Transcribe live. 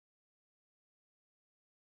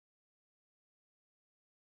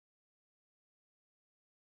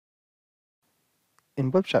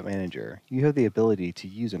In WebShop Manager, you have the ability to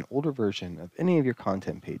use an older version of any of your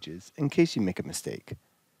content pages in case you make a mistake.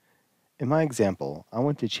 In my example, I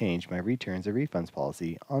want to change my returns and refunds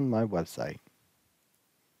policy on my website.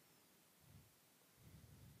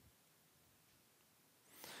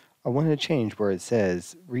 I want to change where it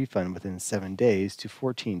says refund within 7 days to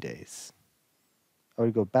 14 days. I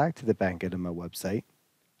would go back to the back end of my website,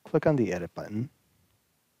 click on the Edit button,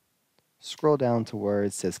 scroll down to where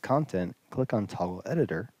it says Content, click on Toggle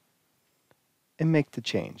Editor, and make the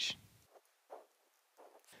change.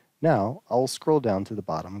 Now, I will scroll down to the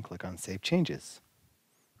bottom and click on Save Changes.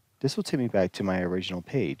 This will take me back to my original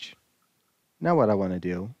page. Now what I want to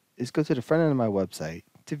do is go to the front end of my website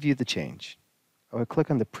to view the change. I would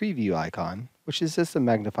click on the preview icon, which is just a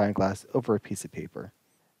magnifying glass over a piece of paper.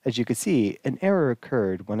 As you can see, an error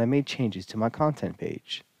occurred when I made changes to my content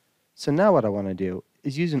page. So now what I want to do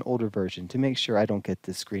is use an older version to make sure I don't get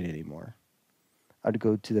this screen anymore. I would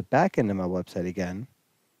go to the back end of my website again,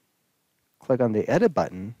 click on the Edit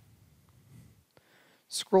button,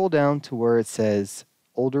 scroll down to where it says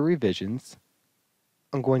Older Revisions.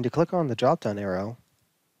 I'm going to click on the drop-down arrow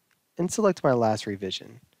and select my last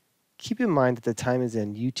revision. Keep in mind that the time is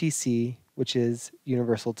in UTC, which is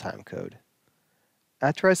Universal Time Code.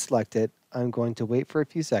 After I select it, I'm going to wait for a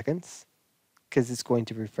few seconds because it's going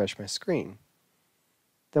to refresh my screen.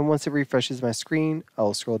 Then once it refreshes my screen,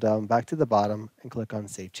 I'll scroll down back to the bottom and click on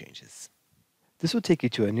Save Changes. This will take you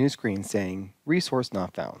to a new screen saying Resource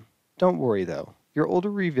Not Found. Don't worry though, your older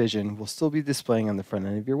revision will still be displaying on the front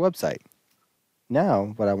end of your website.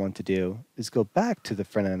 Now what I want to do is go back to the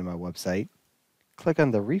front end of my website, click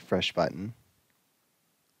on the Refresh button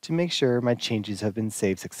to make sure my changes have been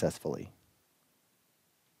saved successfully.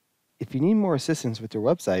 If you need more assistance with your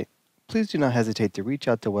website, please do not hesitate to reach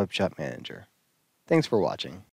out to WebShop Manager. Thanks for watching.